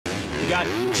got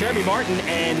Jeremy Martin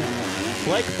and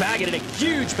Blake Baggett in a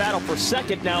huge battle for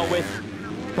second now, with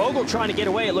Bogle trying to get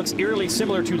away. It looks eerily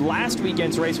similar to last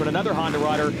weekend's race when another Honda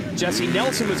rider, Jesse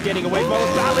Nelson, was getting away.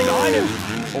 Bogle battling behind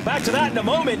him. Well, back to that in a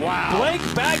moment. Wow.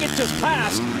 Blake Baggett just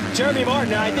passed Jeremy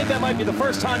Martin, and I think that might be the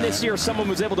first time this year someone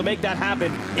was able to make that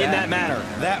happen in that manner.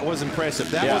 That was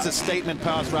impressive. That was a statement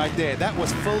pass right there. That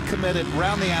was full committed,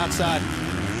 round the outside.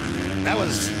 I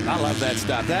love that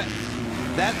stuff.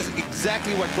 That's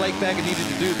exactly what Blake Baggett needed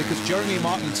to do, because Jeremy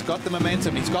Martin's got the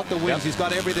momentum, he's got the wins, he's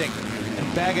got everything.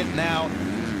 And Baggett now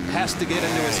has to get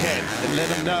into his head and let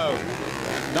him know,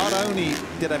 not only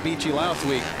did I beat you last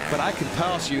week, but I can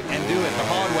pass you and do it the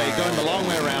hard way, going the long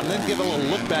way around, and then give a little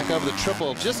look back over the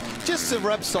triple, just to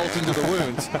rub salt into the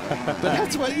wounds. But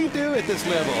that's what you do at this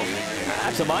level.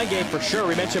 That's a mind game for sure.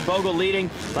 We mentioned Bogle leading.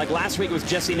 Like last week, it was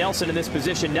Jesse Nelson in this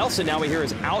position. Nelson, now we hear,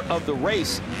 is out of the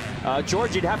race.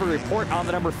 George, you'd have a report on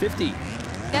the number 50.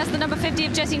 Yes, the number 50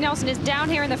 of Jesse Nelson is down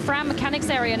here in the Fram Mechanics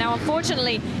area. Now,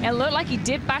 unfortunately, it looked like he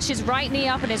did bash his right knee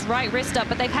up and his right wrist up,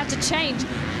 but they've had to change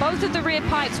both of the rear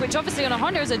pipes, which obviously on a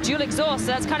Honda is a dual exhaust,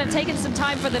 so that's kind of taken some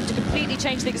time for them to completely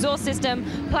change the exhaust system,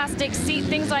 plastic seat,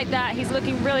 things like that. He's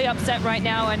looking really upset right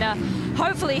now, and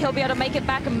hopefully he'll be able to make it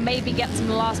back and maybe get some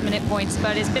last-minute points,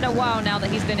 but it's been a while now that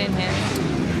he's been in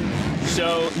here.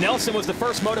 So Nelson was the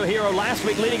first Moto hero last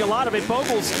week, leading a lot of it.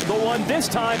 Bogle's the one this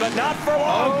time, but not for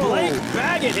long. Blake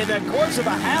Baggett, in the course of a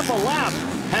half a lap,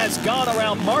 has gone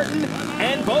around Martin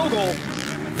and Bogle.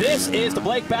 This is the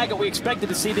Blake Baggett we expected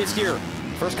to see this year.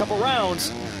 First couple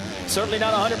rounds, certainly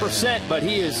not 100%, but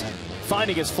he is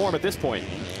finding his form at this point.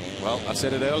 Well, I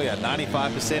said it earlier,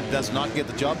 95% does not get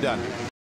the job done.